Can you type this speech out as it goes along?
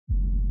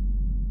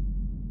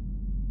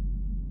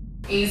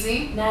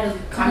Ezee, Natalie,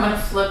 I'm gonna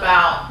flip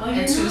out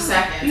in 2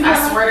 seconds.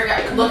 I swear to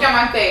God. Look at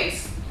my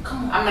face.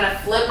 Come on. I'm gonna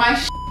flip my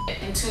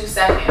shit in 2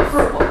 seconds.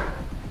 For what?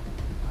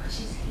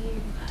 She's here.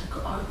 You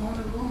gotta go in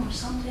the room or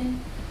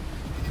something.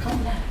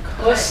 Come down.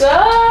 What's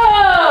up?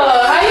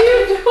 How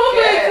you doing?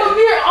 Good. Come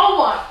here. Oh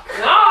my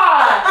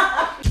God.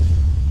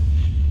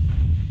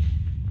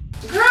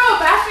 Girl,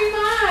 pass me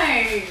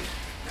mine.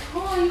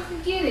 Come on, you can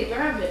get it.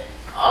 Grab it.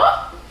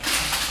 Oh.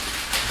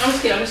 I'm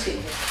just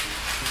kidding.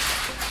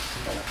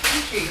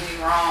 You treating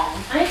me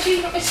wrong. I ain't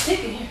treating you. It's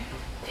sticking here.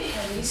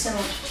 Damn, these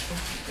sandwiches.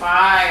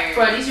 Bye.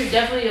 Bro, these are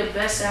definitely the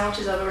best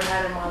sandwiches I've ever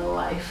had in my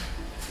life.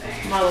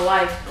 Same. My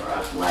life,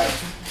 bro. Like,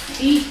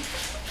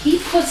 he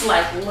puts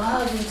like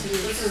love into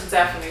this. This is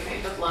definitely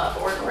made with love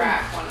or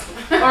crack, one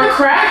of them. Or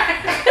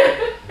crack?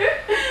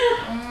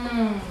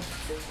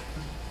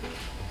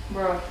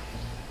 Bro.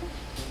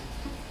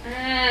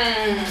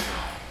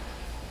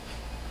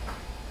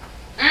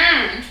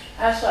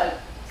 That's like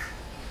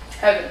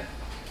heaven,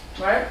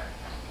 right?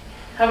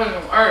 Heaven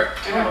on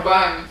earth. In a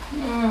bun.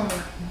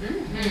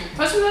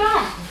 Put some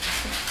on.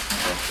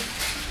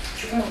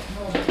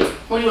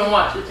 What do you want to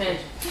watch?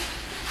 Depends.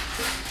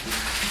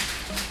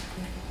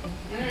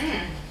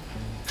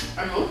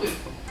 A movie.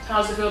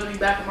 How's it feel to be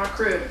back in my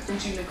crib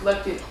since you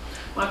neglected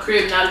my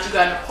crib now that you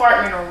got an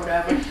apartment or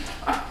whatever?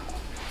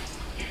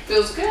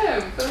 Feels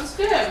good. Feels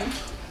good.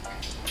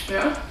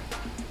 Yeah.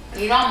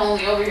 You know I'm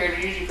only over here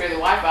usually for the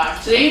Wi-Fi.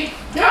 See?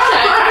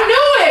 I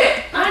knew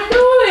it. I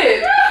knew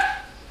it.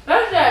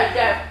 That's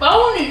that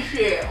phony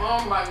shit.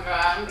 Oh my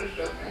God, I'm just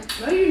joking.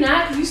 No, you're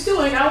not, because you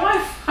still ain't got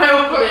Wi-Fi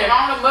over Put it there.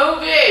 on the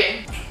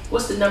movie.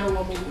 What's the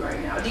 #1 movie right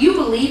now? Do you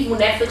believe when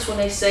Netflix, when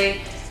they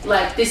say,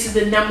 like, this is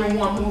the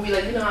 #1 movie,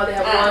 like, you know how they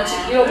have one,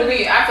 two, You don't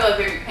believe? I feel like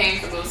they're paying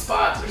for those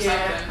spots or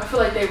something. I feel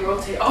like they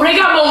rotate. Oh, they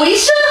got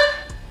Moesha?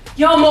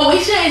 Yo,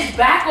 Moesha is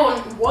back on,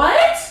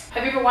 what?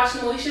 Have you ever watched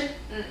Moesha?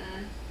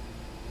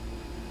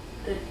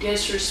 The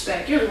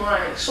disrespect. You're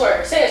lying.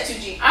 Swear. Say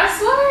S2G. I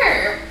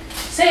swear.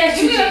 Say S2G.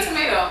 Give me a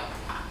tomato.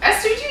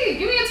 S2G,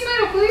 give me a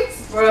tomato,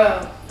 please.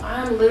 Bro,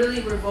 I'm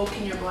literally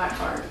revoking your black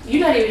card.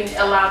 You're not even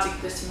allowed to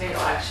get this tomato,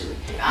 actually.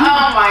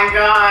 Oh my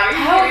God. Are you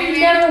How have kidding you me?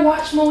 never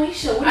watched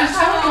Moesha? What are you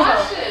talking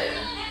about?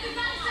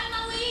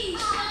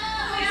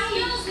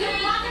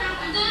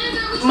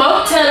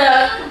 Mo to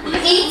the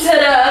E to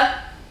the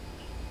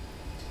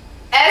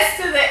S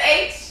to the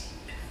H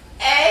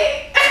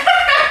A.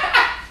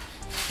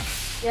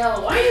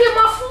 Yo, why you get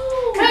my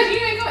food? Cause you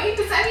ain't gonna eat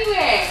this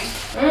anyway.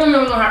 I don't know,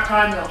 we don't have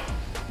time though.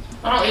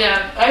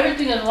 Yeah,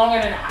 everything is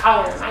longer than an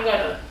hour. I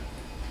gotta.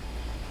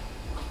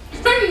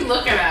 What are you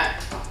looking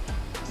at?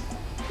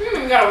 You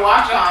even got a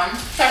watch on.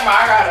 Talking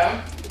about I got him.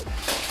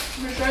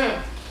 I'm saying.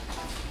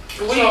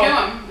 What are you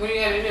doing? What are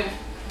you gonna do?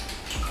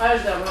 I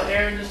just gotta run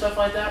errands and stuff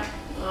like that.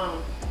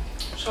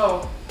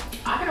 So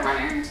I gotta run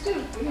errands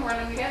too. We can run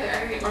them together. I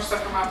gotta get more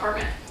stuff from my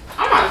apartment.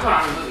 I'm about to put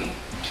on a movie.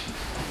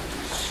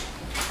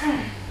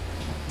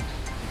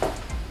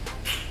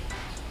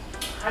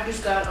 I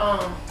just got I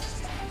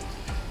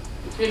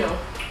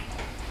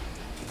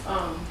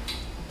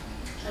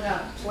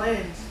got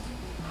plans.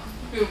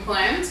 You have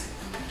plans?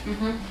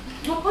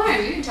 What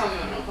plans? You didn't tell me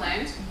about no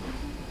plans.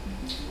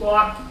 Well,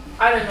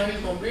 I didn't know he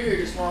was gonna be here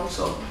this long,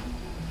 so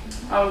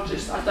I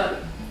thought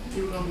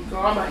he was gonna be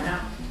gone by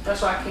now.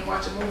 That's why I can't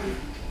watch a movie.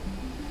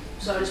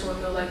 So I just want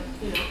to know, like,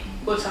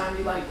 what time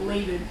you like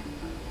leaving.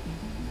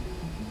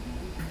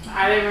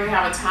 I didn't really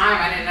have a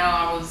time. I didn't know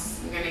I was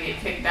gonna get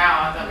kicked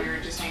out. I thought we were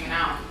just hanging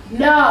out.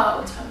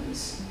 No,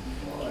 times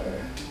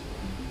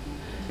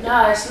 4.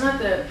 Nah, it's not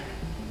that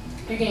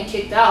you're getting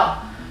kicked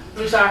out.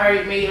 Just I heard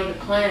you made other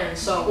plans.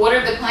 So What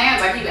are the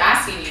plans? I keep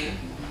asking you.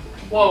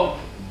 whoa.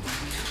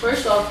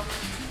 First off,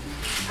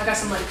 I got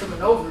somebody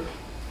coming over.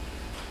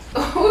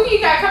 Who you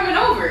got coming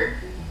over?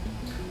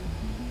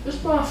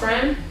 Just my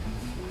friend.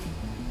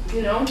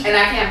 And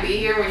I can't be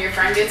here when your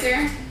friend gets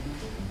here?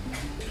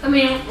 I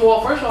mean,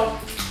 well, first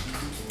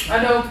off,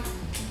 I know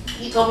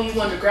he told me you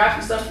wanted to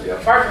graphic stuff for your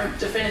apartment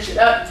to finish it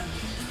up,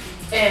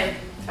 and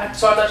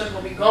so I thought you was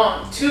gonna be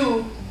gone.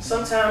 2,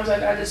 sometimes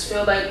like I just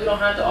feel like we don't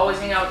have to always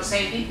hang out with the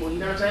same people. You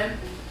know what I'm saying?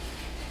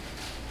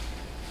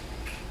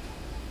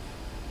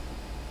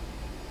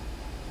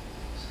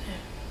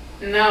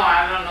 No,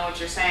 I don't know what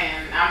you're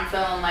saying. I'm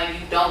feeling like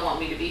you don't want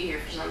me to be here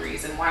for some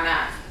reason. Why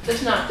not?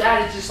 It's not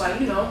that. It's just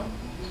like, it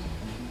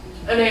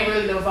ain't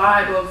really the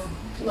vibe of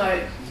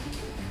like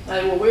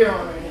what we're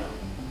on right now.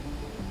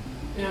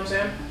 You know what I'm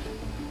saying?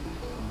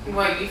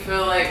 What, you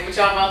feel like what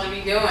y'all about to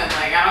be doing?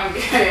 Like, I don't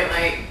get it.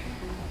 Like,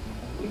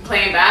 you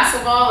playing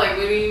basketball? Like,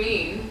 what do you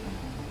mean?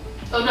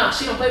 Oh no,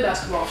 she don't play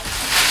basketball.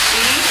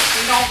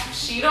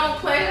 She don't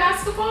play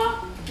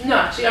basketball?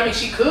 No, she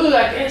could.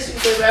 I guess she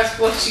could play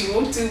basketball if she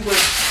wanted to, but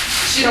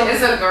she don't.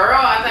 It's a girl?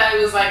 I thought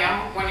it was like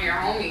one of your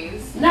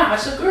homies. Nah,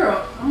 it's a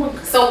girl.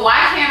 So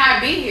why can't I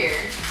be here?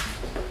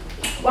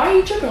 Why are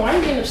you tripping? Why are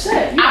you getting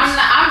upset?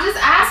 I'm just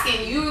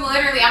asking. You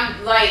literally,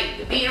 I'm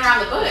like beating around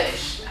the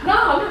bush. No,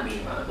 I'm not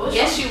beating around the bush.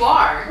 Yes, you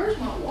are. Where's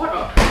my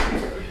water?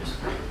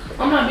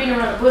 I'm not beating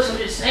around the bush. I'm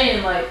just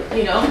saying, like,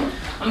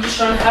 I'm just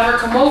trying to have her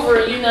come over.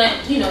 And you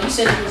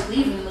said you was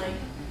leaving like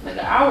an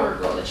hour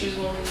ago that you was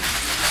going to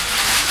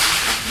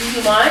leave. Do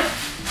you mind?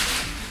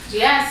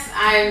 Yes,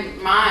 I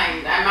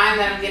mind. I mind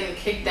that I'm getting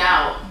kicked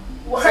out.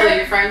 Why? So that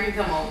your friend can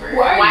come over.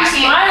 Why are you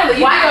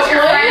smiling? Why can't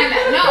your friend?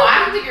 No,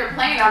 I don't think you're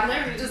playing. I'm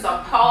literally just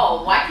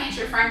appalled. Why can't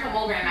your friend come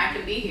over and I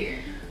can be here?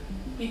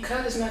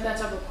 Because it's not that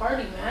type of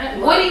party,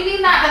 man. What do you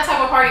mean not that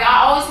type of party?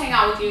 I always hang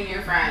out with you and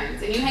your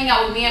friends, and you hang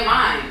out with me and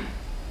mine.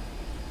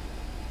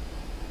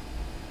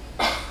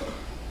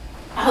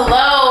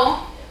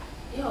 Hello?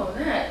 Yo,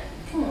 Nat,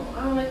 come on.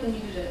 I don't like when you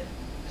do that.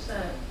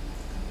 Stop.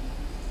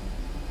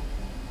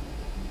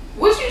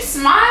 What you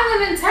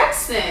smiling and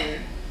texting?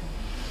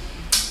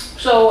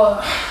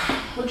 So,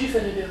 what you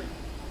finna do?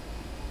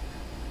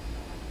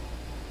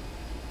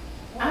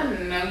 I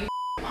don't know. You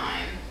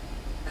lying.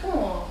 Come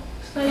on.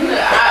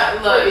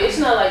 Look, it's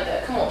not like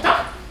that. Come on.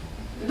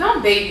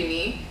 Don't baby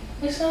me.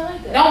 It's not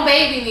like that. Don't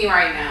baby me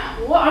right now.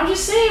 Well, I'm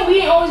just saying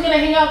we ain't always gonna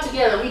hang out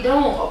together. We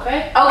don't,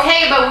 okay?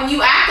 Okay, but when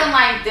you acting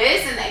like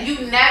this and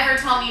you never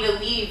tell me to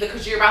leave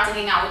because you're about to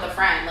hang out with a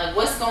friend, like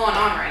what's going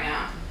on right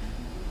now?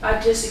 I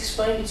just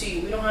explained it to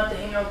you. We don't have to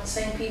hang out with the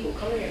same people.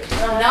 Come here.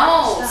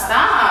 No,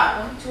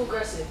 stop. Don't be too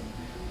aggressive.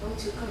 Don't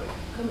be too. Come here.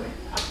 Come here.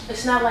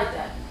 It's not like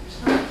that. It's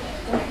not like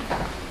that. Come here.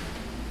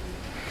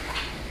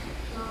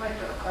 It's not like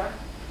that, okay?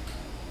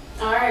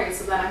 All right,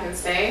 so then I can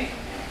stay.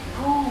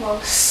 No,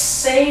 I'm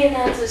saying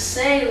that to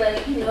say,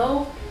 like,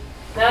 now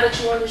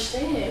that you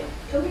understand.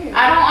 Come here.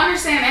 I don't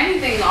understand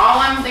anything. All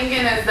I'm thinking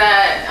is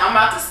that I'm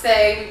about to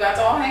stay. We about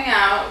to all hang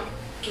out.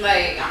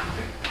 Like,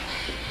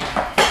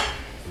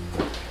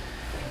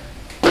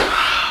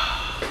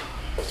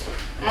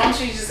 why don't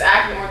you just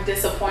act more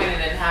disappointed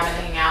in having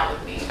to hang out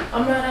with me?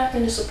 I'm not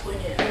acting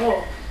disappointed at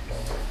all.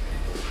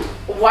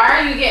 Why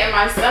are you getting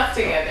my stuff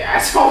together? I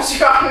told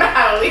you I'm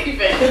not leaving.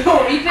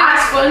 You think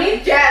it's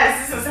funny?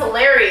 Yes, this is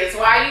hilarious.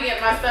 Why are you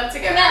getting my stuff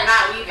together? I'm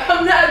not leaving.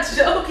 I'm not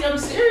joking. I'm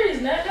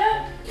serious, not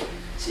that.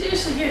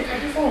 Seriously, here,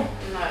 grab your phone.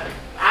 No.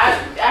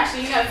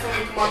 Actually, you got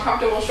some more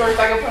comfortable shorts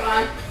I can put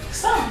on.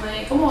 Stop,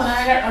 man. Come on,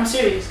 I'm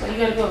serious. Like, you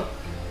gotta go.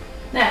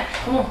 Nat,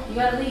 come on. You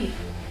gotta leave.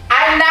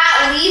 I'm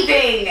not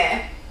leaving.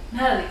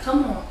 Natalie,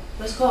 come on.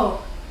 Let's go.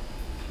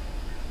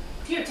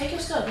 Here, take your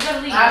stuff. You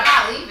gotta leave. I'm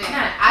not leaving.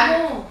 Nat,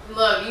 come on.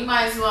 Look, you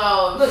might as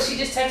well. Look, she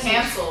just texted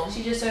cancel. me.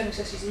 She just texted me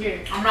since she's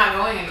here. I'm not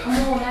going anywhere.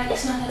 Come on, Nat.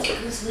 It's not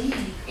that. Let's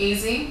leave.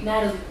 Ezee?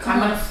 Natalie, come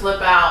I'm on. gonna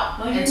flip out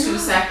No, in you're 2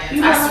 not. seconds.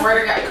 You're I not. swear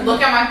to God.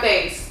 Look at my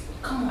face.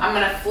 Come on. I'm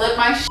gonna flip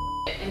my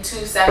in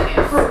 2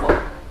 seconds. For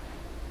what?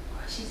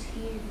 She's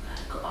here. You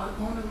gotta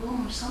go in the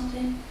room or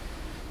something.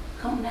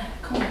 Come on, Nat.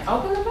 Come on.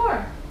 Open the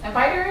door.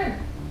 Invite her in.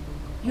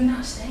 You're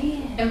not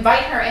staying.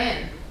 Invite her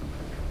in.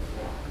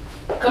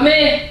 Come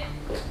in.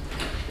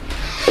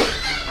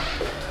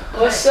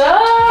 What's up?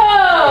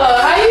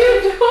 How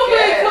you doing?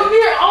 Good. Come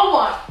here. Oh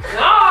my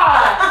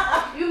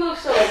God. You look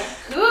so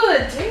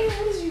good. Damn,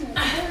 what is you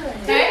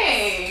wearing?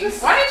 Hey.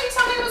 Why didn't you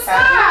tell me it was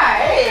Skye?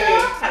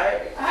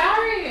 Hey.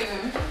 How are you?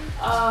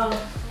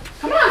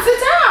 Come Come on, sit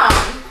down.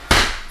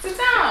 Sit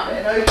down. I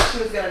didn't know she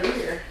was gonna be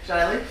here. Should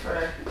I leave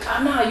for?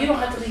 No, you don't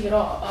have to leave at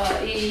all.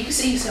 You can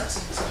see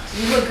yourself.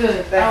 You look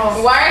good.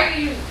 Thanks. Why are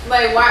you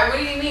like? Why? What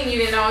do you mean you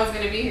didn't know I was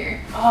gonna be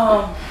here?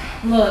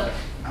 Look.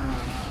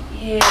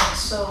 Yeah.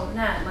 So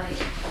not like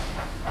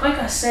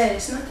I said,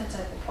 it's not that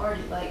type of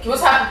party. Like. What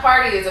type of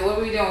party is it? What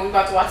are we doing? We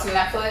about to watch some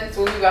Netflix?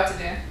 What are we about to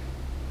do?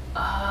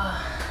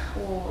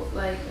 Well,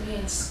 like me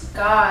and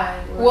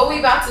Skye. What we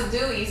about to do,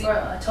 Ezee?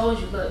 Bro, I told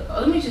you. Look,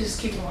 let me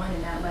just keep it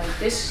 100 now. Like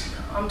this,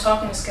 I'm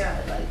talking to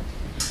Skye. Like.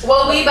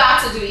 What we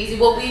about to do, Ezee?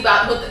 What we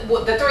about?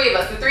 What the three of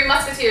us, the three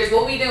musketeers.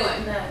 What we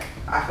doing? Nah.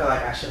 I feel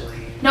like I should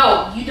leave.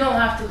 No, you don't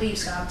have to leave,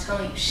 Skye. I'm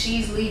telling you,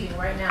 she's leaving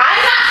right now.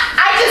 I'm not.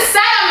 I just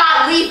said I'm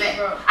not leaving.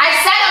 Bro. I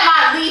said I'm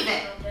not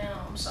leaving. Calm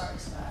down. I'm sorry,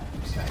 Skye.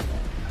 I'm sorry.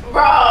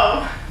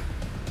 Bro.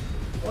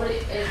 What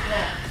is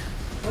that?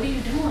 What are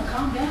you doing?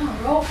 Calm down,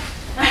 bro.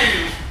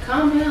 Natalie,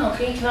 calm down.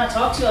 Okay, can I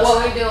talk to you?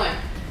 What are we doing?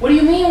 What do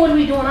you mean? What are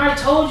we doing? I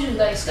already told you,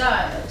 like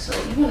Skye. Like, so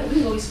we can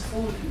go eat some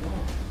food if you want.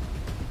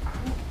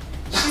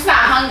 She's not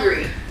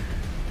hungry.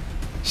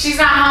 She's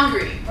not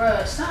hungry.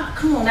 Bruh, stop.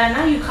 Come on,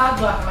 now you cock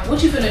blocking. Like,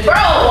 what you finna do?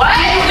 Bro, what?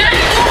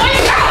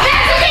 It's a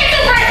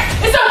break.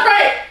 It's a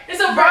break. It's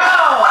a break.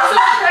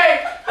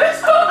 It's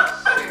a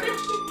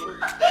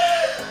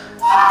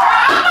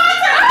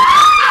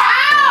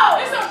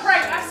It's a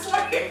break. I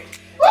swear.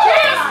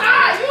 Damn,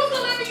 Skye, you was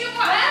gonna let me get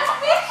my ass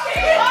beat.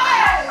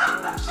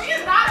 She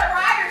is not a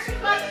rider. She's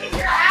about to kick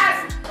your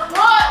ass.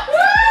 What?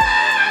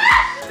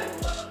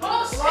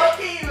 Oh shit.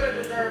 Low-key, you would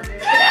have deserved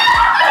it. I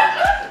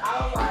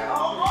was like,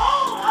 oh,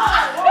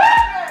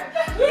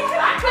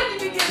 I couldn't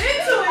even get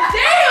into it.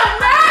 Damn,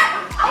 Matt.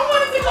 I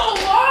wanted to go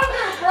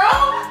longer, bro.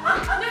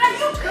 Now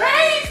you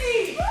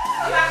crazy.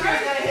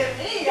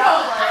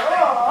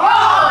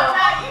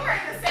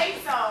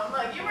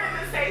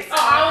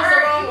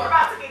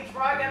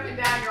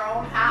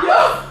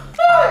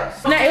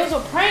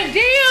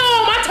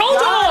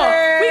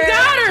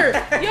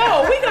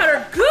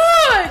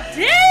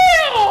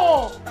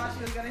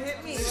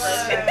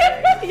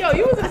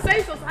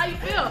 How you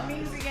feel?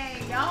 Ezee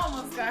gang, y'all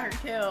almost got her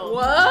killed.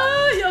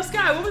 What? Yo,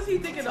 Skye, what was he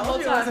thinking the whole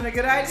It time? wasn't a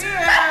good idea.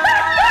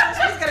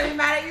 She's gonna be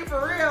mad at you for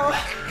real.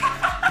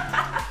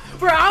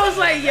 Bro, I was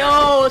like,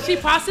 yo, she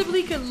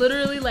possibly could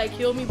literally like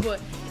kill me,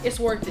 but it's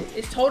worth it.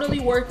 It's totally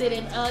worth it.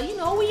 And you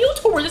know, we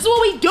YouTubers. This is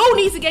what we do,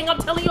 Ezee gang. I'm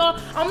telling y'all,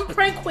 I'm a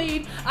prank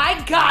queen.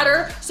 I got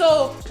her.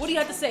 So what do you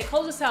have to say?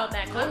 Close us out,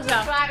 Matt. Close us out.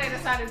 I'm glad I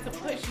decided to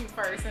push you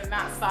first and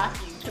not sock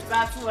you, because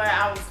that's what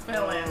I was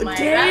feeling. Like,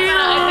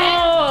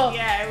 Damn.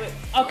 Yeah, it was.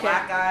 Okay.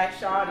 Black guy,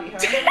 shawty, huh?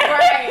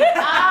 Right.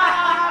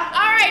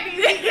 All right,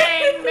 Ezee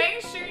gang.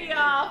 Make sure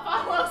y'all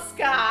follow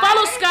Skye.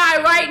 Follow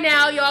Skye right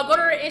now, y'all. Go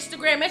to her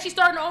Instagram. And she's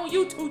starting her own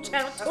YouTube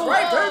channel too. That's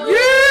right, baby.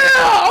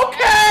 Yeah.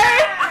 Okay.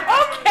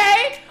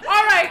 Okay.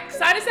 All right.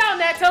 Sign us out,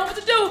 Nat. Tell them what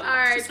to do. All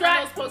right, Subscribe.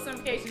 turn those post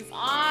notifications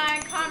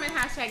on. Comment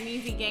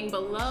 #Ezee gang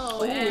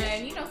below,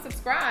 and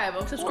subscribe,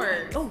 of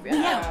course. Oh,